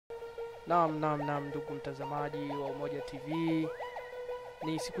Naam, ndugu mtazamaji wa Umoja TV.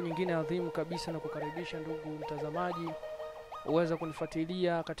 Ni siku nyingine adhimu kabisa na kukaribisha ndugu mtazamaji uweza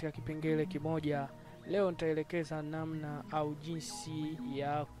kunifuatilia katika kipengele kimoja. Leo nitaelekeza namna au jinsi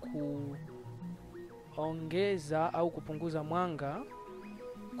ya kuongeza au kupunguza mwanga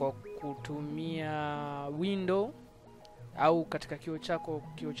kwa kutumia window au katika kioo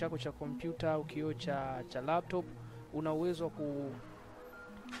chako cha kompyuta au kioo cha laptop. Una uwezo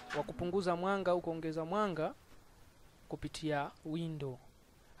wa kupunguza mwanga au kuongeza mwanga kupitia window,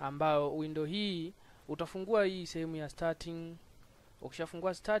 ambayo window hii utafungua hii sehemu ya starting.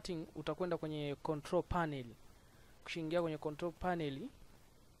 Ukishafungua starting utakwenda kwenye control panel. Ukishaingia kwenye control panel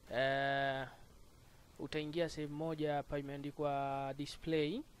utaingia sehemu moja hapa imeandikwa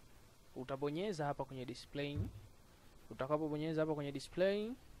display. Utabonyeza hapa kwenye display. Utakapobonyeza hapa kwenye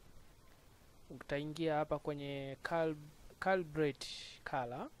display utaingia hapa kwenye calibrate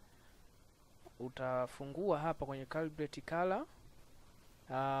color. Utafungua hapa kwenye calibrate color.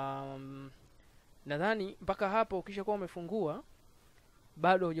 Nadhani mpaka hapo ukishakuwa umefungua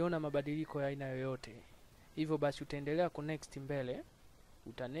bado hujaona mabadiliko ya aina yoyote. Hivyo basi utaendelea ku next mbele.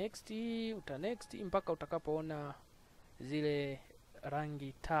 Uta next mpaka utakapoona zile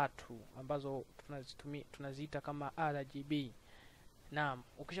rangi tatu ambazo tunaziita kama RGB. Naam,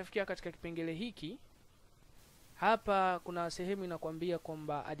 ukishafikia katika kipengele hiki hapa kuna sehemu inakwambia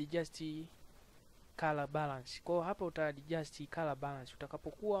kwamba adjust color balance. Kwa hapa uta adjust color balance.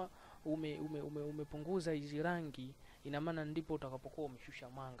 Utakapokuwa umepunguza hizi rangi, ina maana ndipo utakapokuwa umeshusha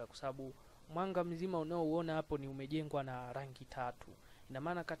mwanga, kwa sababu mwanga mzima unaouona hapo ni umejengwa na rangi tatu. Ina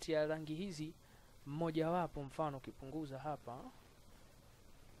maana kati ya rangi hizi mmoja wapo, mfano ukipunguza hapa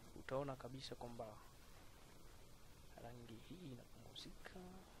utaona kabisa kwamba rangi hii inapunguzika.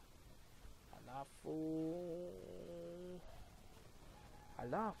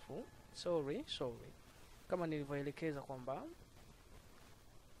 Alafu sorry kama nilivyoelekeza kwamba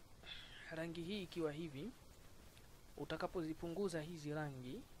rangi hii ikiwa hivi, utakapozipunguza hizi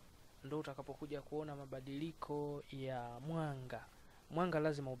rangi ndio utakapokuja kuona mabadiliko ya mwanga. Mwanga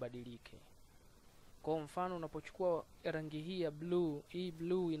lazima ubadilike. Kwa mfano unapochukua rangi hii ya blue, hii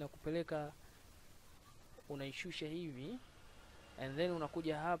blue inakupeleka unaishusha hivi, and then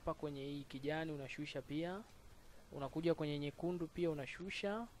unakuja hapa kwenye hii kijani unashusha pia, unakuja kwenye nyekundu pia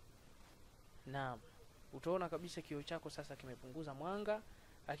unashusha. Naam, utaona kabisa kioo chako sasa kimepunguza mwanga.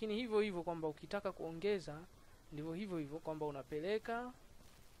 Lakini hivyo hivyo kwamba ukitaka kuongeza ndivyo hivyo kwamba unapeleka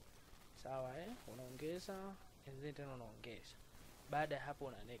sawa, unaongeza and then tena unaongeza. Baada ya hapo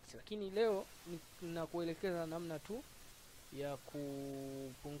una next. Lakini leo ninakuelekeza namna tu ya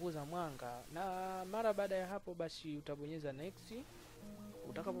kupunguza mwanga, na mara baada ya hapo basi utabonyeza next.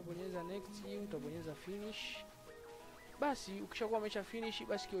 Utakapobonyeza next utabonyeza finish. Basi ukishakuwa umesha finish,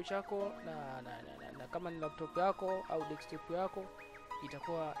 basi kioo chako na kama ni laptop yako au desktop yako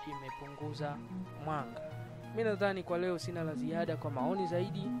itakuwa imepunguza mwanga. Mimi nadhani kwa leo sina la ziada. Kwa maoni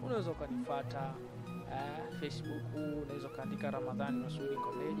zaidi unaweza ukanifuata Facebook, unaweza kaandika Ramadhani Masudi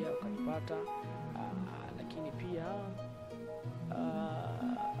Koleja ukanipata. Lakini pia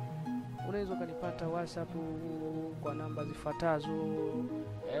unaweza kanipata WhatsApp kwa namba zifuatazo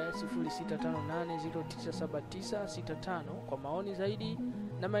 0658097965 kwa maoni zaidi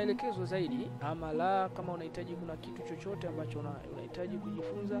na maelekezo zaidi. Ama la, kama unahitaji kuna kitu chochote ambacho unahitaji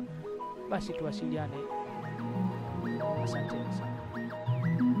kujifunza, basi tuwasiliane. Asante sana.